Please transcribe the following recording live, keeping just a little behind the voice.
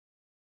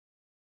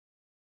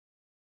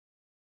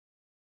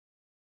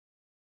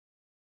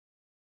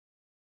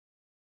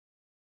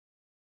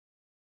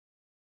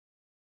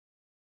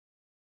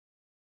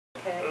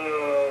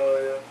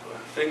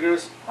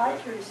Fingers. Hi,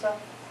 Teresa.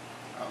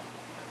 Oh.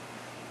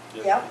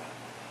 Yep. Okay.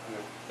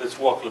 Let's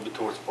walk a little bit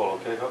towards Paul,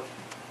 okay, Huck?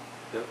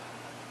 Yep.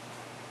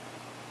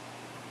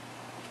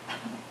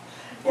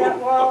 Yeah, Ooh,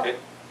 well, okay.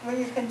 when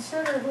you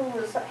consider who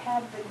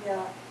had the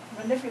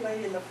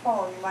manipulating the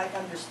phone, you might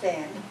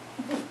understand.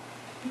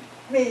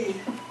 Me.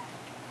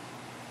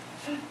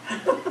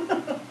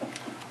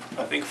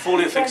 I think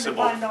fully Trying to fixable,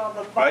 find all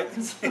the right?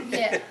 buttons.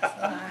 Yes,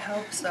 I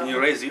hope so. Can you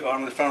raise the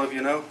arm in front of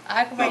you now?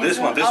 I can No, raise this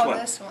it. one, this Oh, one.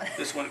 this one.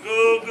 This one.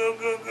 Go, go,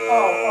 go, go.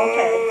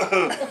 Oh,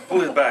 okay.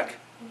 Pull it back.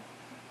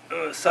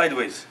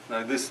 Sideways,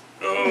 like this.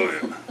 Oh,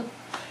 yeah.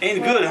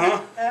 Ain't good,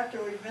 huh? After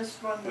we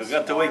missed one We this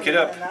got to wake it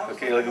morning, up. and I was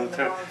Okay, looking like, in the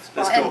turn- wrong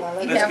let's spot, go. and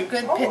I You looked- have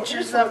good oh, pictures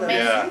here's where of the me.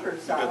 Yeah.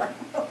 receivers are.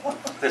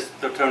 Let's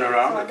turn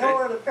around, So I know okay?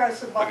 where to press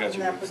the I got button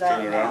you. after Let's that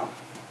turn now. around.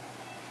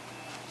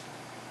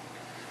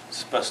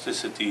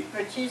 Spasticity,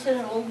 But she's in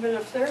a little bit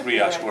of therapy Three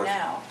right Ashworth.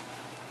 now.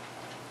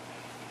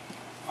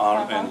 arm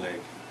Uh-huh. and leg.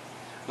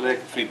 Leg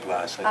 3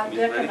 plus, I think.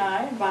 Dick Ready? and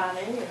I and Bonnie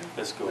and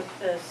Let's go. with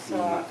this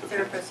Not okay.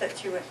 therapist that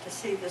she went to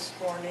see this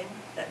morning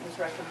that was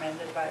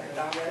recommended by her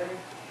doctor.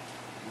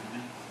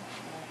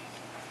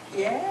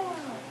 Yeah.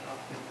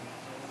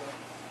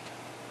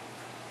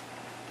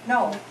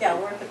 No, yeah,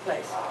 we're at the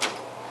place.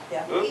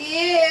 Yeah. Oops.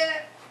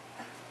 Yeah.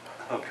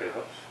 Okay,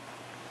 oops.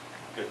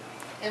 Good.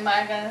 Am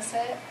I gonna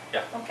sit?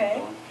 Yeah. Okay.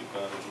 Go on, keep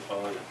going.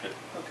 Oh, yeah, good.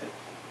 Okay.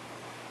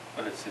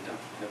 Well, let's sit down.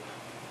 Yep.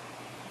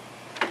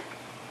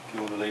 You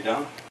want to lay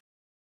down?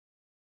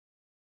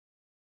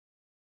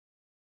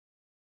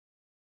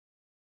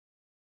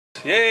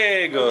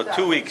 Yay, go.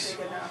 2 weeks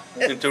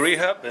into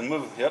rehab and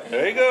move. Yep,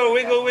 there you go.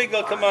 Wiggle,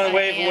 wiggle. Come on,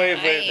 wave,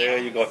 wave, wave. There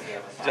you go.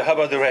 So how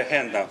about the right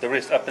hand now? The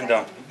wrist up and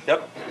down.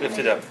 Yep, lift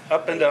it up.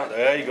 Up and down.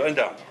 There you go. And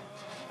down.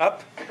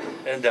 Up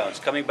and down. It's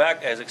coming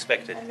back as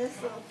expected. And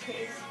this little piece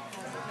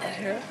It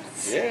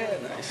hurts. Yeah,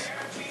 nice.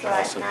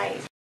 last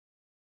night.